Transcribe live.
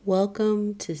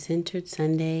Welcome to Centered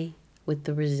Sunday with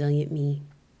the Resilient Me.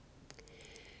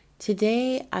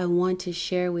 Today, I want to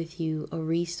share with you a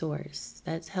resource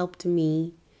that's helped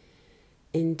me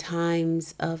in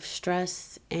times of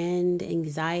stress and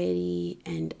anxiety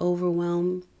and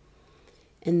overwhelm,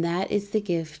 and that is the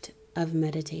gift of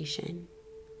meditation.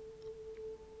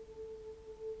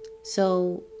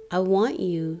 So, I want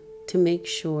you to make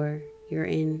sure you're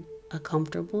in a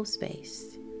comfortable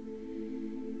space.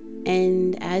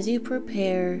 And as you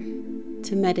prepare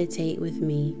to meditate with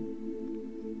me,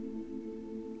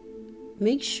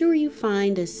 make sure you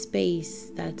find a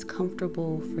space that's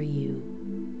comfortable for you.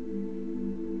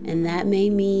 And that may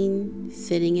mean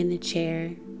sitting in a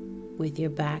chair with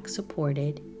your back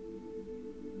supported,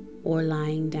 or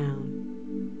lying down,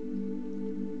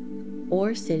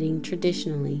 or sitting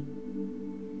traditionally,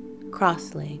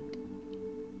 cross-legged.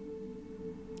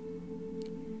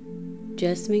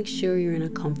 Just make sure you're in a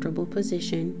comfortable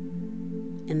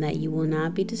position and that you will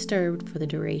not be disturbed for the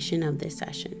duration of this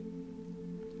session.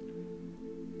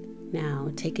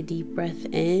 Now, take a deep breath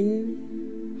in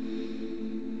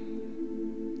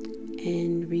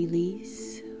and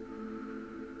release.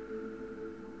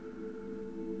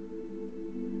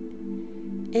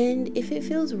 And if it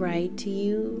feels right to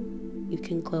you, you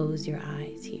can close your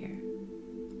eyes here.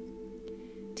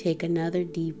 Take another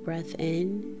deep breath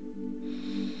in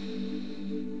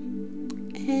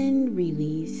and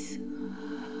release.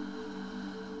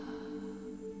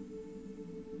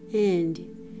 And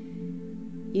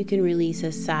you can release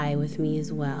a sigh with me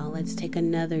as well. Let's take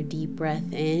another deep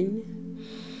breath in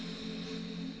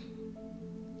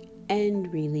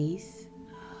and release.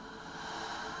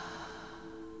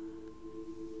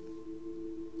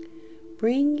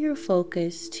 Bring your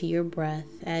focus to your breath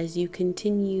as you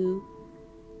continue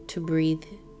to breathe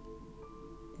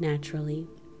naturally.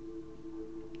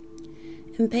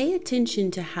 And pay attention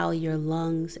to how your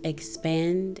lungs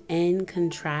expand and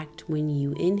contract when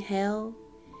you inhale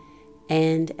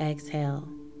and exhale.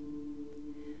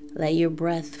 Let your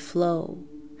breath flow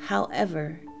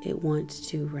however it wants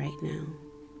to right now.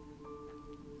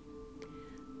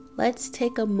 Let's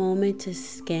take a moment to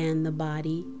scan the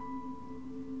body.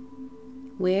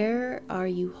 Where are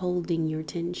you holding your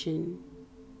tension?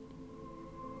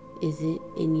 Is it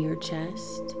in your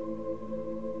chest?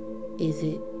 Is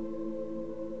it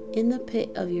in the pit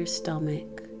of your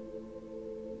stomach?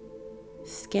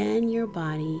 Scan your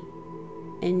body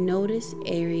and notice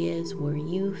areas where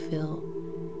you feel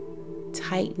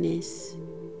tightness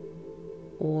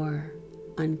or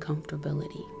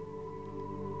uncomfortability.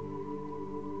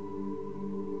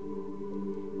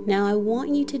 Now I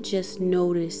want you to just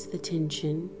notice the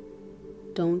tension.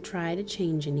 Don't try to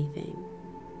change anything.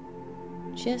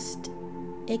 Just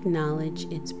acknowledge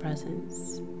its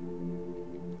presence.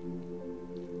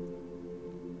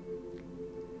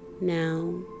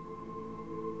 Now,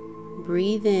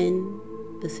 breathe in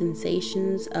the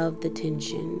sensations of the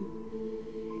tension.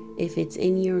 If it's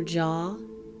in your jaw,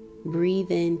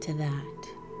 breathe into that.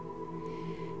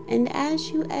 And as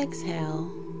you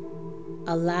exhale,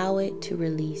 allow it to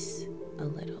release a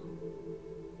little.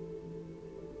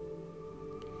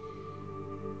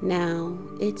 Now,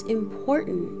 it's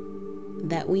important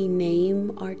that we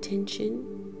name our tension,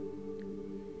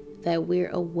 that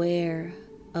we're aware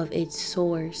of its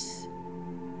source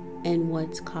and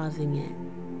what's causing it.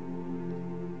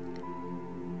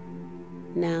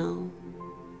 Now,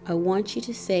 I want you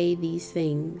to say these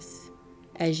things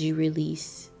as you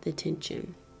release the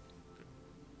tension.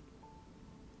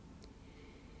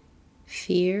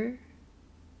 Fear,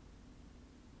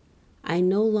 I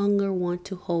no longer want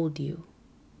to hold you.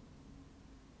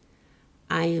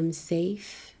 I am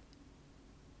safe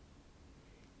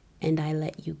and I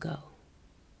let you go.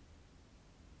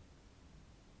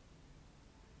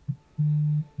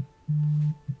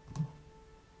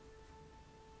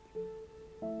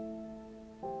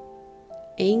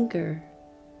 Anger,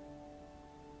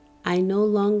 I no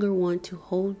longer want to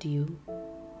hold you.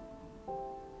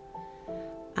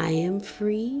 I am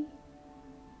free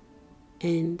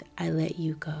and I let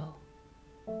you go.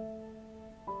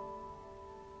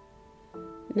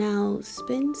 Now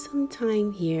spend some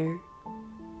time here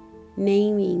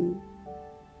naming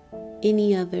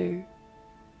any other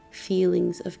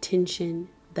feelings of tension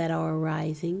that are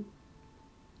arising.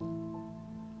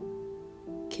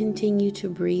 Continue to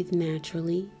breathe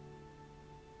naturally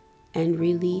and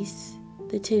release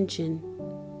the tension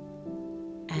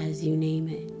as you name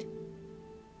it.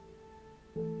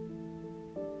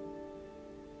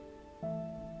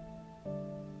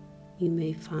 You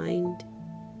may find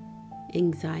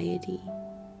anxiety,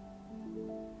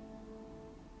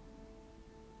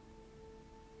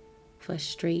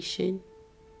 frustration.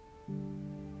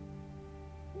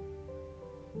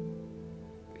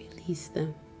 Release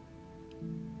them.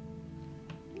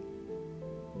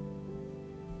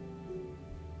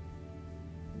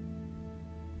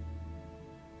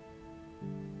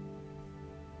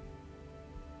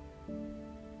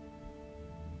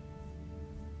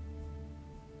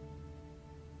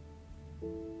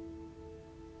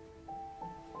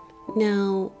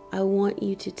 Now, I want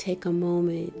you to take a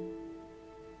moment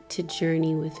to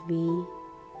journey with me.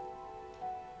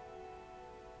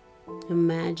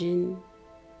 Imagine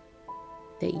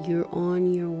that you're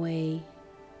on your way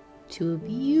to a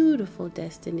beautiful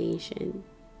destination.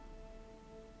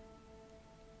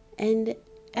 And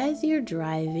as you're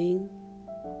driving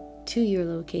to your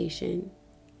location,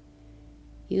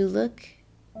 you look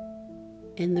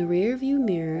in the rearview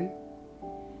mirror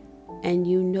and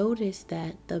you notice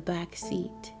that the back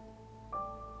seat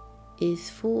is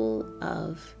full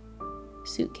of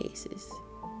suitcases.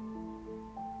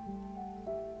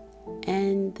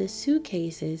 And the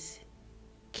suitcases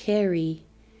carry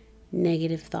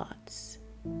negative thoughts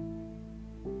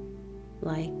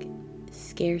like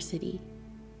scarcity,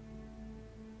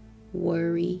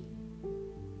 worry,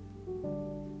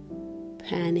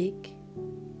 panic,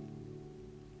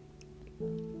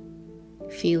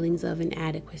 feelings of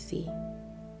inadequacy.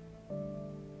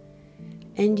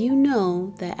 And you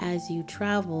know that as you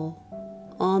travel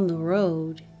on the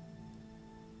road,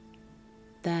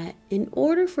 that in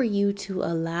order for you to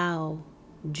allow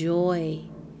joy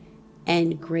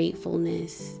and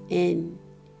gratefulness in,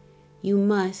 you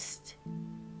must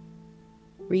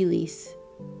release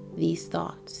these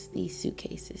thoughts, these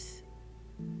suitcases.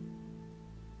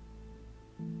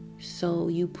 So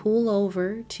you pull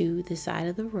over to the side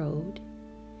of the road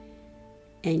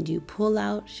and you pull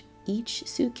out each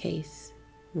suitcase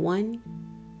one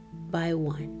by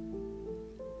one.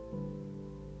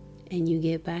 And you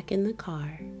get back in the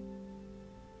car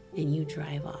and you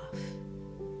drive off.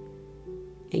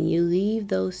 And you leave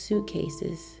those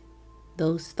suitcases,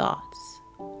 those thoughts,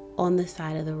 on the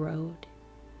side of the road.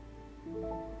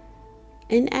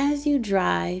 And as you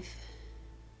drive,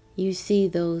 you see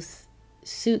those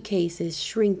suitcases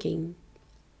shrinking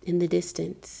in the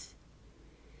distance.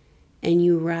 And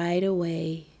you ride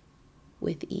away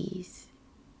with ease.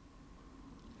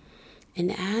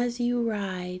 And as you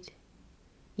ride,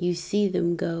 you see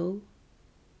them go,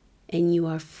 and you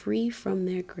are free from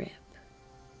their grip.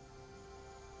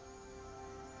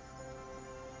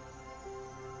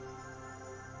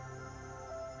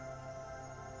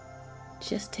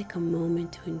 Just take a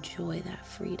moment to enjoy that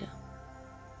freedom.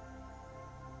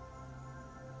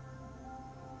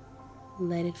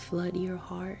 Let it flood your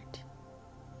heart,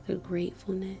 the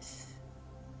gratefulness,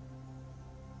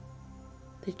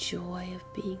 the joy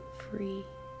of being free,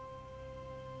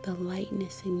 the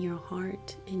lightness in your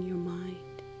heart and your mind.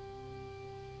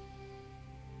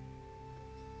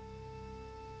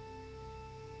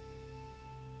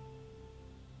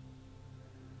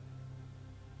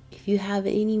 If you have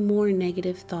any more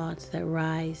negative thoughts that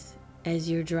rise as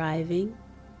you're driving,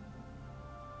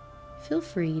 feel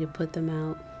free to put them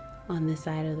out on the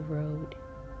side of the road.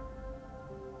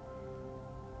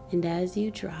 And as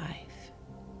you drive,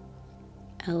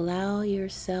 allow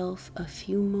yourself a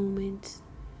few moments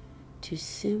to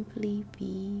simply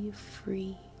be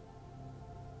free.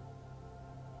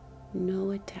 No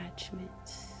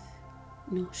attachments,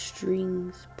 no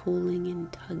strings pulling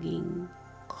and tugging,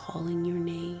 calling your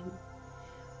name,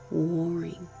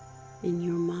 warring in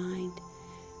your mind.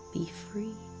 Be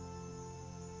free.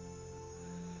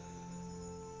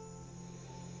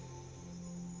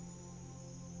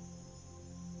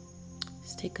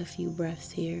 Let's take a few breaths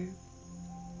here.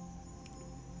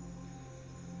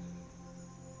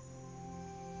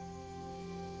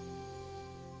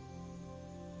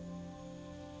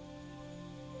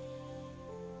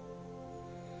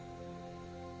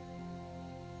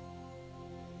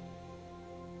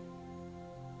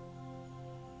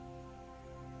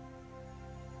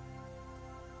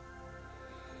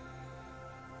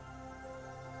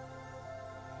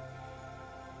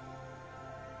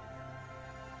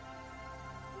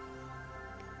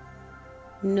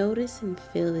 Notice and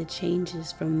feel the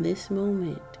changes from this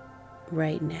moment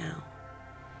right now,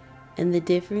 and the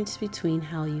difference between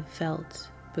how you felt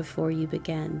before you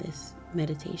began this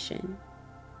meditation.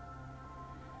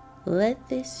 Let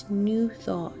this new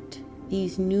thought,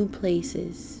 these new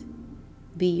places,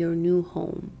 be your new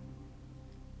home.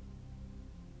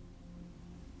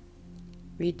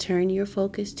 Return your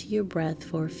focus to your breath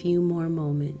for a few more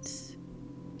moments.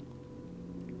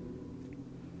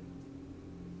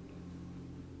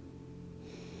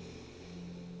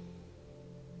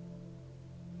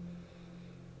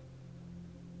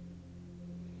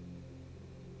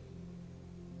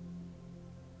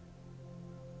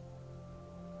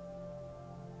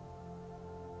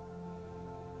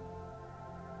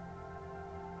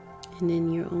 And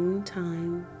in your own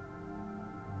time,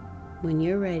 when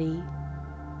you're ready,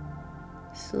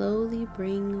 slowly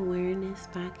bring awareness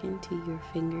back into your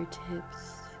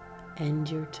fingertips and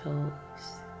your toes.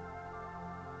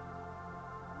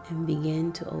 And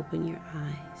begin to open your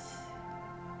eyes.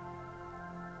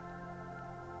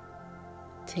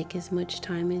 Take as much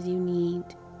time as you need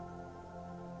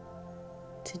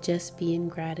to just be in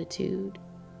gratitude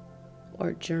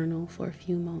or journal for a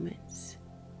few moments.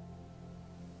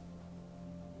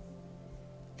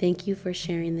 Thank you for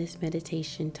sharing this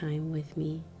meditation time with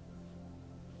me.